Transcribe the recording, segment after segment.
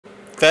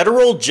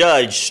Federal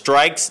judge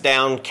strikes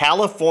down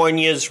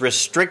California's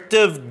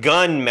restrictive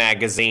gun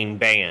magazine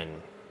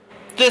ban.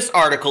 This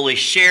article is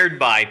shared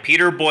by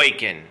Peter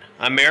Boykin,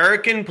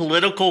 American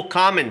political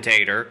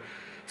commentator,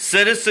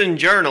 citizen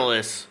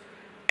journalist,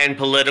 and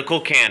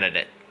political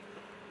candidate.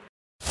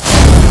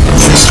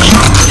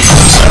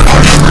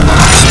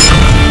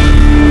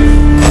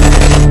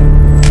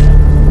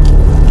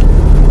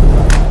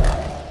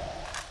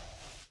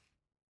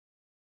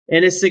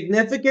 In a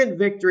significant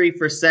victory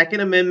for Second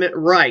Amendment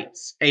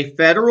rights, a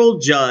federal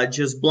judge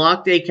has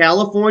blocked a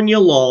California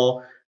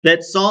law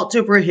that sought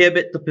to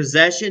prohibit the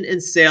possession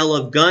and sale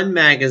of gun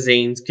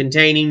magazines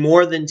containing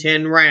more than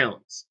 10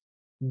 rounds,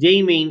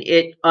 deeming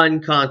it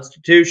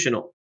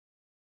unconstitutional.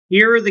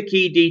 Here are the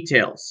key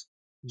details.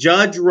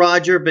 Judge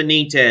Roger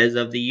Benitez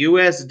of the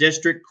U.S.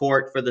 District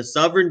Court for the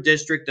Southern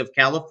District of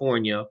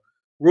California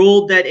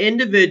ruled that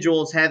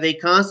individuals have a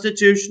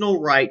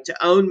constitutional right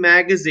to own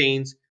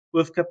magazines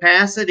with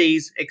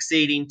capacities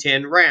exceeding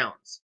 10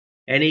 rounds,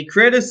 and he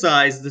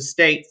criticized the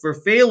state for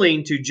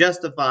failing to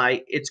justify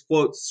its,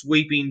 quote,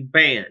 sweeping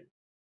ban.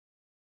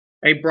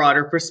 A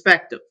broader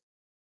perspective.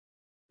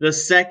 The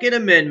Second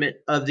Amendment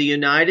of the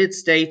United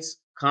States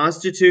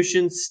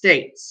Constitution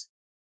states,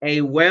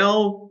 a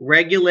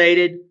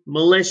well-regulated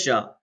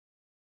militia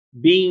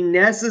being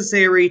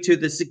necessary to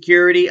the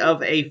security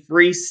of a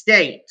free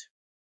state,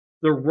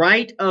 the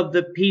right of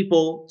the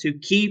people to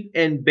keep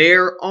and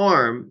bear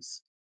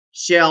arms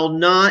shall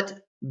not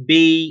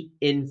be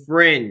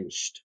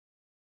infringed.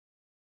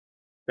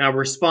 Now,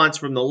 response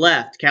from the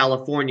left,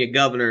 California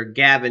Governor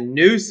Gavin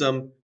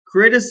Newsom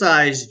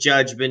criticized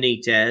Judge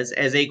Benitez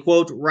as a,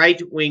 quote,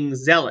 right-wing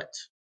zealot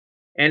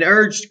and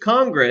urged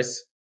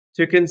Congress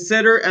to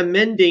consider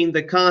amending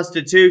the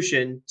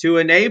Constitution to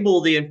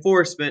enable the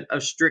enforcement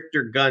of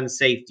stricter gun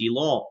safety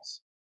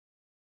laws.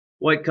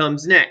 What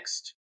comes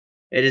next?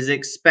 It is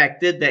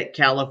expected that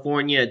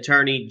California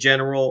Attorney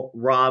General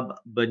Rob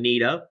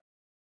Bonita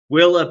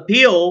will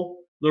appeal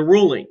the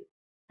ruling.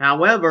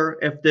 However,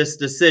 if this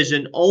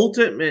decision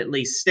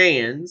ultimately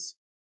stands,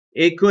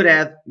 it could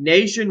have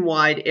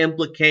nationwide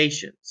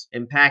implications,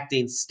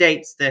 impacting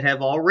states that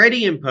have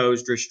already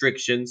imposed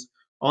restrictions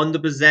on the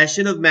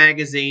possession of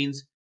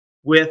magazines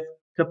with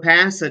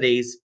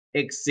capacities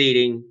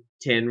exceeding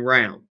 10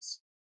 rounds.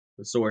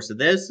 The source of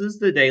this is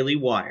the Daily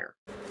Wire.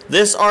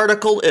 This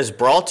article is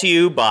brought to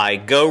you by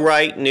Go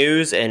Right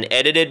News and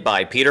edited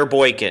by Peter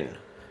Boykin.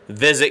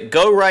 Visit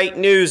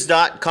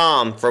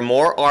GoRightNews.com for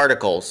more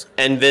articles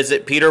and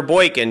visit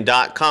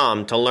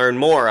PeterBoykin.com to learn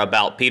more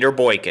about Peter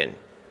Boykin.